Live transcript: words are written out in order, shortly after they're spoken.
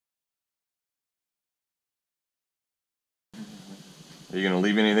Are you gonna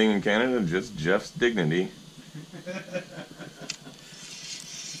leave anything in Canada? Just Jeff's dignity.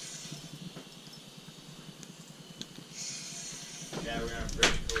 Yeah, we're on a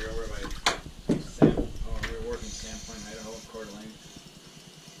bridge going over by Sam. Oh, we were working Sandpoint, Idaho, Coeur d'Alene.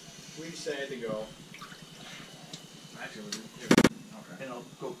 We decided to go. Actually, okay. And I'll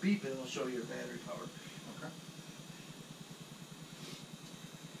go beep and it'll show you your battery power. Okay.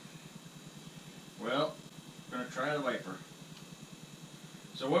 Well, we're gonna try the Viper.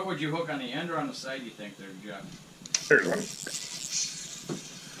 So what would you hook on the end or on the side, you think, there, Jeff? There's one.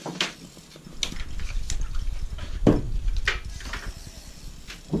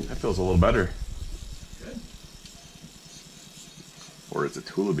 That feels a little better. Good. Or it's a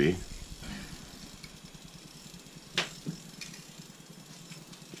Tulabee.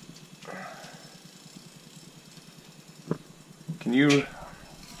 Can you,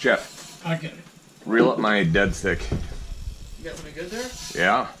 Jeff, I get it. reel up my dead stick? You got something good there?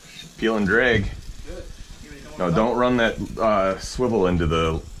 Yeah, peel and drag. Good. No, don't run that swivel into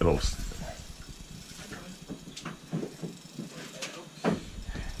the, it'll...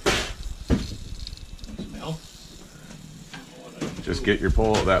 Smell? Just get your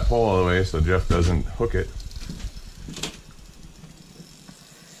pole, that pole out of the way so Jeff doesn't hook it.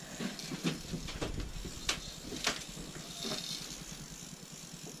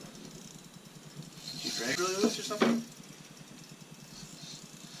 Did you drag really loose or something?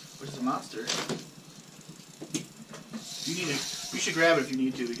 Which is a monster. You need it. You should grab it if you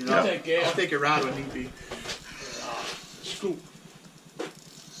need to. Because I'll take a rod when need be. Scoop.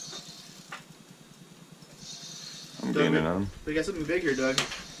 I'm gaining on him. We got something big here, Doug.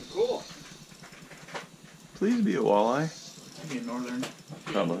 Cool. Please be a walleye. Maybe a northern.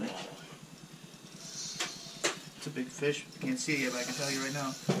 Probably. It's a big fish. I can't see it yet, but I can tell you right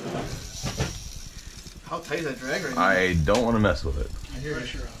now. How tight is that drag right now? I don't want to mess with it. I hear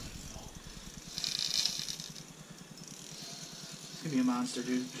pressure on it. It's gonna be a monster,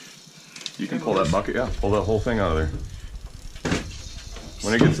 dude. You can pull that bucket, yeah. Pull that whole thing out of there.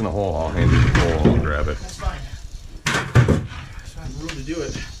 When it gets in the hole, I'll hand you the pole and I'll grab it. That's fine. That's fine. Room to do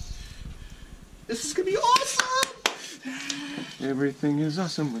it. This is gonna be awesome! Everything is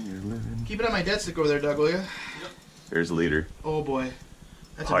awesome when you're living. Keep it on my dead stick over there, Doug, will you? There's the leader. Oh boy.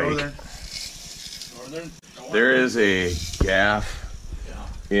 That's Pike. a northern. Northern? There is a gaff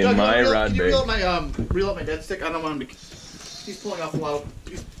in Doug, my rod can you bag. reel up my dead stick? I don't want him to. He's pulling off a lot of.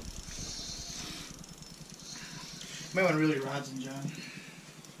 You might want to reel your rods in, John.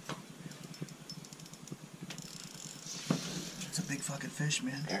 It's a big fucking fish,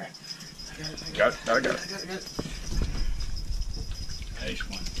 man. There. I Got it. I got it. Nice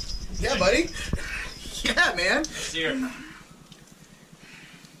one. Yeah, buddy. Yeah, man. See her.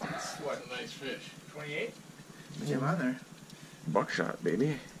 What a nice fish. 28? What's you have on there? Buckshot,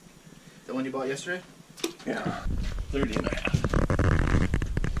 baby. The one you bought yesterday? Yeah. 30 and a half.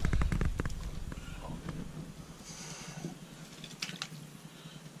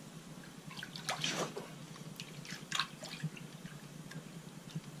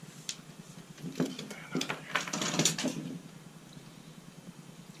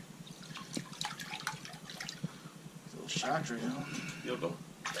 Little shocked right now. You'll go.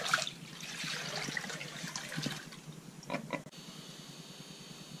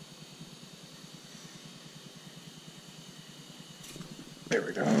 There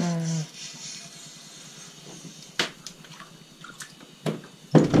we go.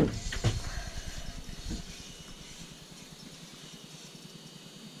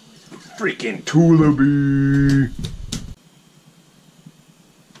 Freaking Tulabee!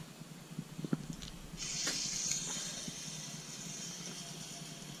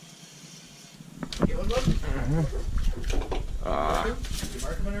 Get one, bud? Did you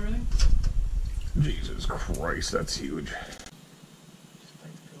mark him and everything? Jesus Christ, that's huge.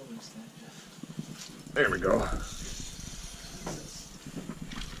 There we go.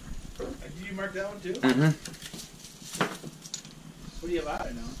 Did you mark that one too? Mm-hmm. What do you have out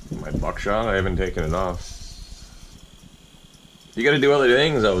right now? My buckshot, I haven't taken it off. You gotta do other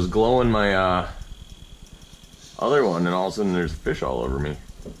things. I was glowing my other one and all of a sudden there's fish all over me.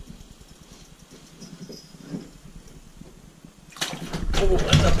 Oh,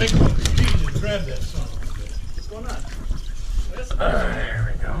 that's a big one. Jesus, grab that son of a bitch. What's going on? That's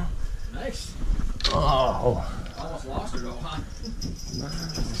There we go. nice. Oh. Almost lost her though, huh?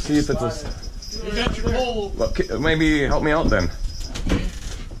 See if it's a... You got your pole. Well, maybe help me out then.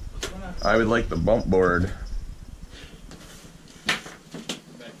 What's going on? I would like the bump board.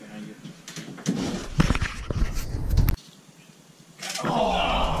 Back behind you.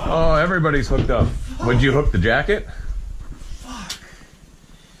 Oh, everybody's hooked up. Would you hook the jacket? Fuck.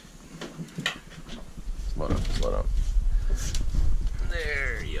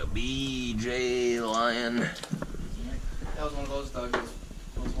 man. That was one of those dogs,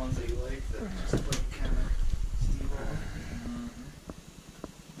 those ones that you like, that just like kind of steamroll.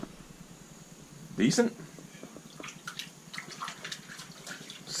 Decent.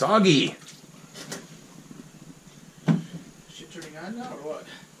 Soggy. Shit turning on now or what?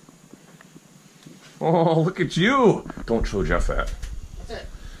 Oh, look at you. Don't show Jeff that. What's that?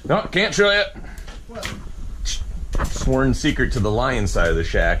 No, can't show it. What? Sworn secret to the lion side of the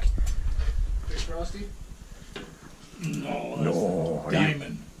shack. Fish Frosty? No, that's No, are you-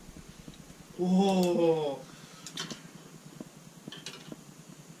 diamond. Whoa!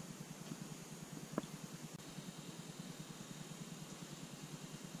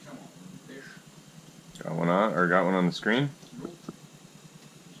 Come on, fish. Got one on, or got one on the screen? Nope.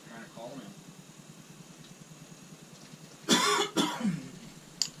 Just trying to call him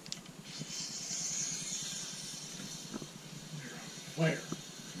Where?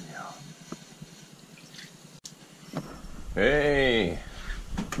 Hey.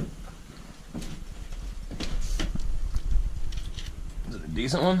 Is it a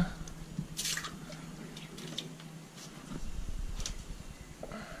decent one?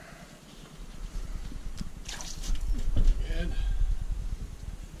 Good.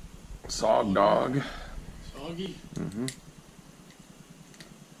 Sog dog. Soggy.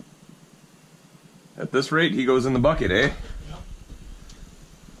 At this rate, he goes in the bucket, eh? Yep.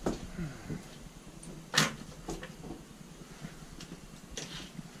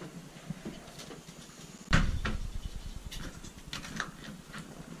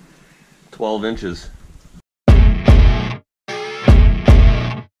 12 inches.